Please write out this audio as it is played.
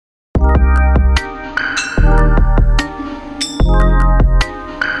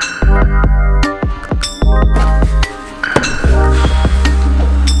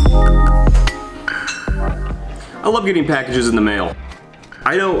love getting packages in the mail.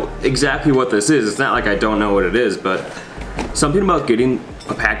 I know exactly what this is. It's not like I don't know what it is, but something about getting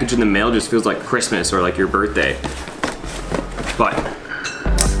a package in the mail just feels like Christmas or like your birthday. But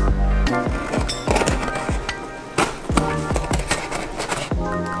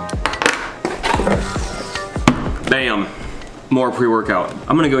bam, more pre-workout.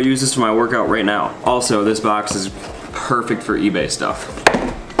 I'm gonna go use this for my workout right now. Also, this box is perfect for eBay stuff.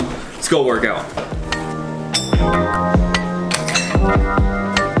 Let's go work out.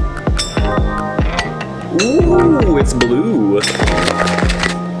 Ooh, it's blue.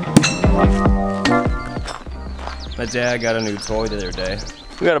 My dad got a new toy the other day.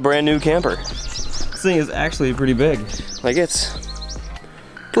 We got a brand new camper. This thing is actually pretty big. Like, it's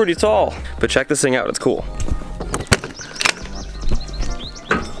pretty tall. But check this thing out, it's cool.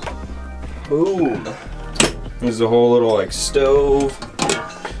 Boom. There's a whole little like stove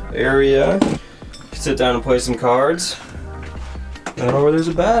area. Sit down and play some cards. And over there's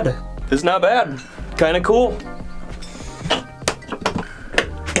a bed. It's not bad. Kinda cool.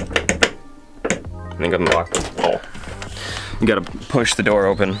 I think I'm locked. Oh. You gotta push the door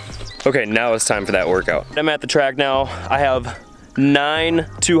open. Okay, now it's time for that workout. I'm at the track now. I have 9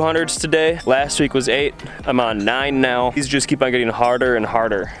 200s today. Last week was 8. I'm on 9 now. These just keep on getting harder and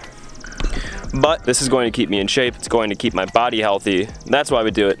harder. But this is going to keep me in shape. It's going to keep my body healthy. That's why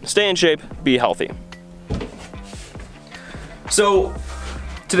we do it. Stay in shape, be healthy. So,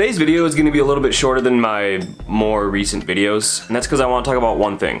 today's video is going to be a little bit shorter than my more recent videos, and that's because I want to talk about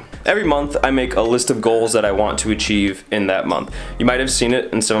one thing. Every month I make a list of goals that I want to achieve in that month. You might have seen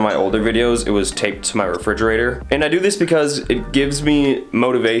it in some of my older videos. It was taped to my refrigerator. And I do this because it gives me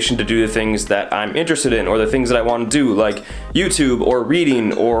motivation to do the things that I'm interested in or the things that I want to do, like YouTube or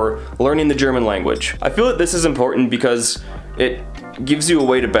reading or learning the German language. I feel that this is important because it gives you a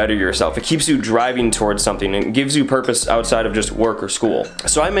way to better yourself. It keeps you driving towards something and gives you purpose outside of just work or school.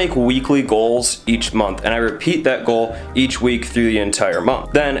 So I make weekly goals each month and I repeat that goal each week through the entire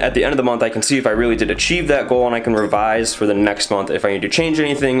month. Then at the end of the month I can see if I really did achieve that goal and I can revise for the next month if I need to change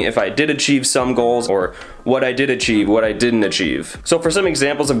anything, if I did achieve some goals, or what I did achieve, what I didn't achieve. So for some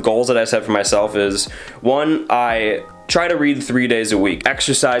examples of goals that I set for myself is, 1, I try to read 3 days a week,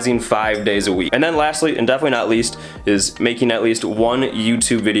 exercising 5 days a week. And then lastly, and definitely not least, is making at least 1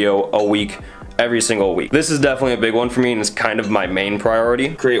 YouTube video a week every single week. This is definitely a big one for me and it's kind of my main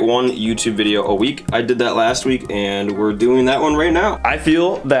priority. Create 1 YouTube video a week. I did that last week and we're doing that one right now. I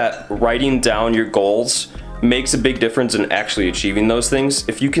feel that writing down your goals makes a big difference in actually achieving those things.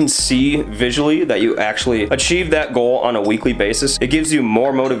 If you can see visually that you actually achieve that goal on a weekly basis, it gives you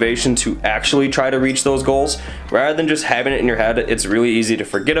more motivation to actually try to reach those goals. Rather than just having it in your head, it's really easy to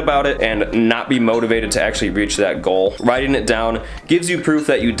forget about it and not be motivated to actually reach that goal. Writing it down gives you proof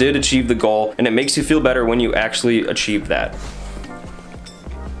that you did achieve the goal and it makes you feel better when you actually achieve that.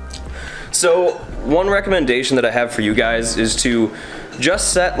 So one recommendation that I have for you guys is to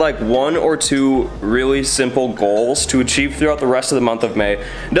just set like 1 or 2 really simple goals to achieve throughout the rest of the month of May.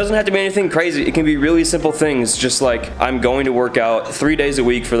 It doesn't have to be anything crazy. It can be really simple things, just like I'm going to work out 3 days a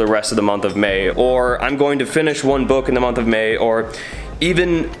week for the rest of the month of May, or I'm going to finish 1 book in the month of May, or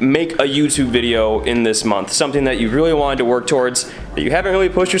even make a YouTube video in this month, something that you really wanted to work towards that you haven't really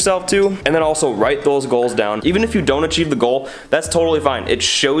pushed yourself to, and then also write those goals down. Even if you don't achieve the goal, that's totally fine. It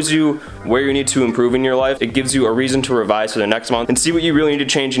shows you where you need to improve in your life. It gives you a reason to revise for the next month and see what you really need to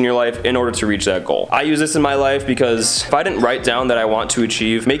change in your life in order to reach that goal. I use this in my life because if I didn't write down that I want to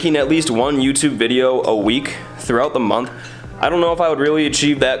achieve making at least 1 YouTube video a week throughout the month, I don't know if I would really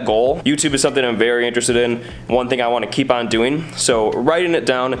achieve that goal. YouTube is something I'm very interested in, one thing I want to keep on doing, so writing it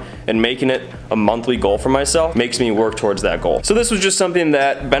down and making it a monthly goal for myself makes me work towards that goal. So this was just something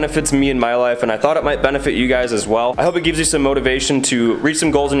that benefits me in my life and I thought it might benefit you guys as well. I hope it gives you some motivation to reach some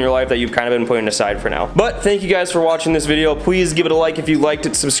goals in your life that you've kind of been putting aside for now. But thank you guys for watching this video. Please give it a like if you liked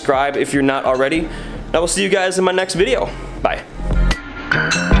it, subscribe if you're not already. And I will see you guys in my next video. Bye.